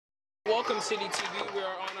Welcome, City TV. We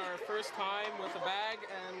are on our first time with a bag,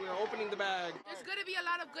 and we're opening the bag. There's going to be a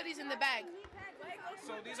lot of goodies in the bag.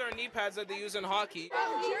 So these are knee pads that they use in hockey.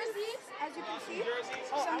 Jerseys, as you can see.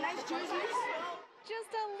 Some nice jerseys.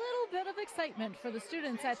 Just a little bit of excitement for the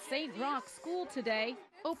students at St. Roch School today,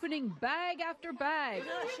 opening bag after bag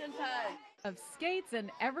of skates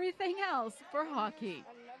and everything else for hockey.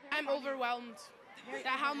 I'm overwhelmed at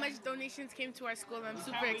how much donations came to our school. I'm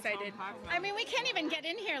super excited. I mean, we can't even get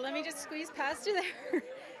in here. Let me just squeeze past you there.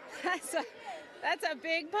 That's a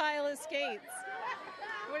big pile of skates.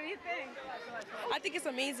 What do you think? I think it's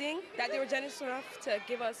amazing that they were generous enough to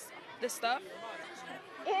give us this stuff.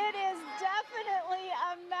 It is definitely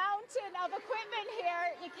a mountain of equipment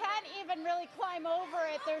here. You can't even really climb over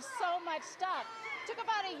it. There's so much stuff. It took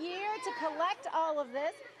about a year to collect all of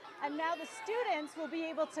this, and now the students will be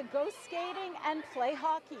able to go skating and play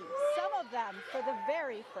hockey, some of them for the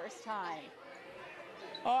very first time.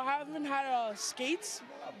 I haven't had skates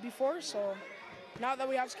before, so now that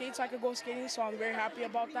we have skates, I could go skating, so I'm very happy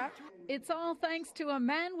about that. It's all thanks to a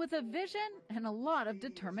man with a vision and a lot of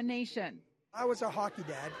determination. I was a hockey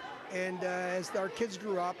dad, and as our kids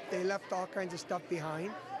grew up, they left all kinds of stuff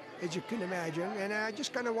behind, as you can imagine, and I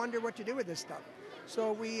just kind of wonder what to do with this stuff.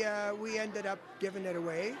 So we ended up giving it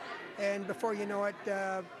away, and before you know it,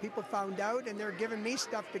 people found out, and they're giving me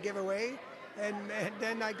stuff to give away, and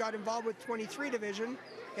then I got involved with 23 Division,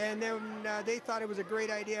 and then they thought it was a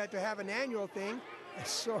great idea to have an annual thing,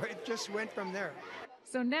 so it just went from there.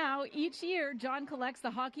 So now, each year, John collects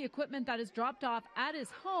the hockey equipment that is dropped off at his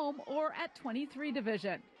home or at 23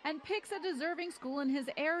 Division and picks a deserving school in his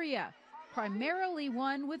area, primarily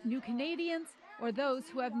one with new Canadians or those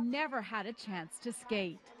who have never had a chance to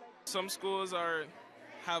skate. Some schools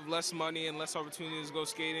have less money and less opportunities to go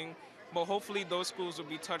skating, but hopefully those schools will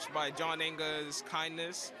be touched by John Enga's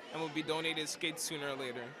kindness and will be donated skates sooner or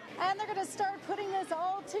later. And they're going to start putting this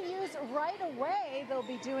all to use right away. They'll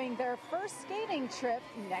be doing their first skating trip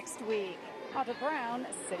next week. Audra Brown,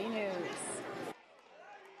 City News.